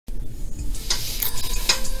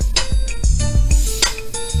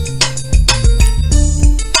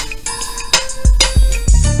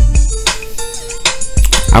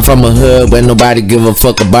from a hood where nobody give a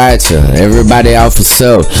fuck about you. Everybody out for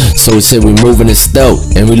self. So we said we moving it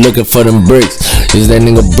stealth, and we looking for them bricks. Is that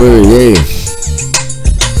nigga Bird, yeah.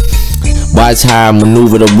 Watch how I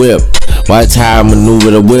maneuver the whip. Watch how I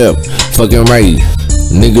maneuver the whip. Fucking right.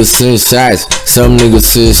 Niggas send shots. Some niggas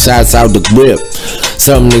send shots out the whip.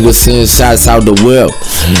 Some niggas send shots out the whip.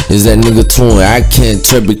 Is that nigga torn? I can't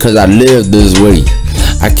trip because I live this way.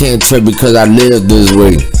 I can't trip because I live this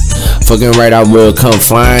way. Fucking right, I will come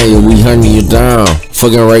find you. We hunting you down.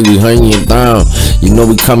 Fucking right, we hunting you down. You know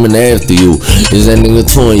we coming after you. Is that nigga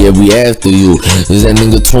torn? Yeah, we after you. Is that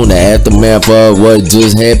nigga torn? The aftermath of what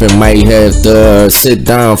just happened might have to sit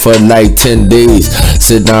down for like 10 days.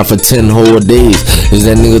 Sit down for 10 whole days. Is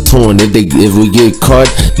that nigga torn? If we get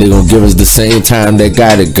caught, they gon' give us the same time that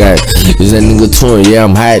got. Is that nigga torn? Yeah,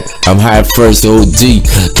 I'm hot. I'm hot first OG.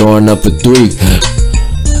 Throwing up a 3.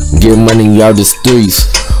 Get money out the streets.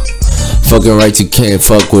 Fucking right, you can't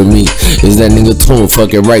fuck with me. Is that nigga torn?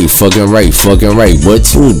 Fucking right, fucking right, fucking right. What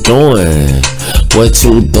you doing? What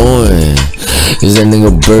you doing? Is that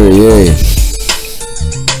nigga Bird, yeah.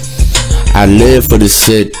 I live for this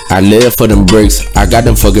shit. I live for them bricks. I got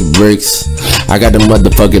them fucking bricks. I got them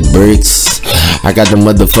motherfucking bricks. I got them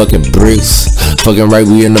motherfucking bricks. Fucking right,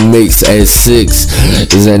 we in the mix at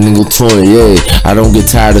 6. Is that nigga torn? Yeah. I don't get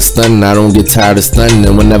tired of stunning. I don't get tired of stunning.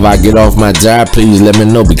 And whenever I get off my job, please let me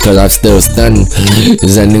know because I'm still stunning.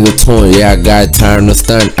 Is that nigga torn? Yeah, I got time to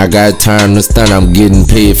stun. I got time to stun. I'm getting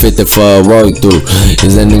paid 50 for a walkthrough.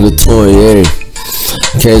 Is that nigga torn? Yeah.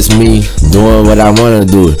 Catch me doing what I wanna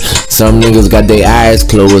do. Some niggas got their eyes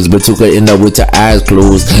closed, but you could end up with your eyes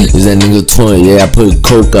closed. Is that nigga torn? Yeah, I put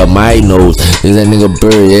coke up my nose. Is that nigga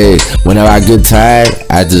Bird? Yeah. Whenever I get tired,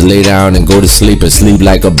 I just lay down and go to sleep and sleep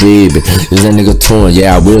like a baby. Is that nigga torn?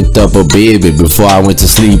 Yeah, I whipped up a baby before I went to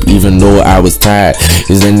sleep, even though I was tired.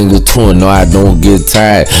 Is that nigga torn? No, I don't get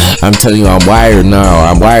tired. I'm telling you, I'm wired now.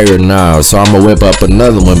 I'm wired now. So I'ma whip up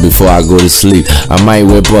another one before I go to sleep. I might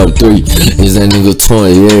whip up 3. Is that nigga torn?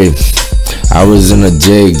 Yeah. I was in a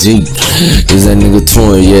Jag Jeep. Is that nigga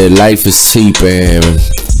torn? Yeah, life is cheap and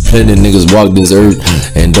plenty of niggas walk this earth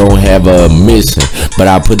and don't have a mission. But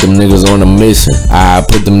I put them niggas on a mission. I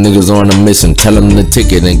put them niggas on a mission. Tell them the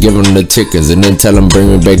ticket and give them the tickets and then tell them bring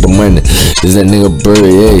me back the money. Is that nigga Bird?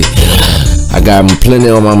 Yeah. I got plenty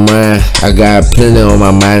on my mind. I got plenty on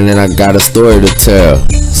my mind and I got a story to tell.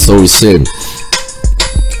 So shit,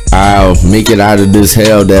 I'll make it out of this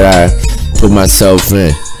hell that I put myself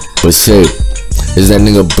in. But shit, is that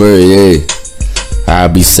nigga Bird? Yeah. I'll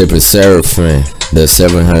be sipping Seraphim. That's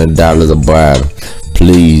 $700 a bottle.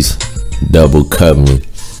 Please double cut me.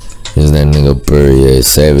 Is that nigga Bird? Yeah,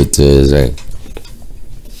 savage to his act.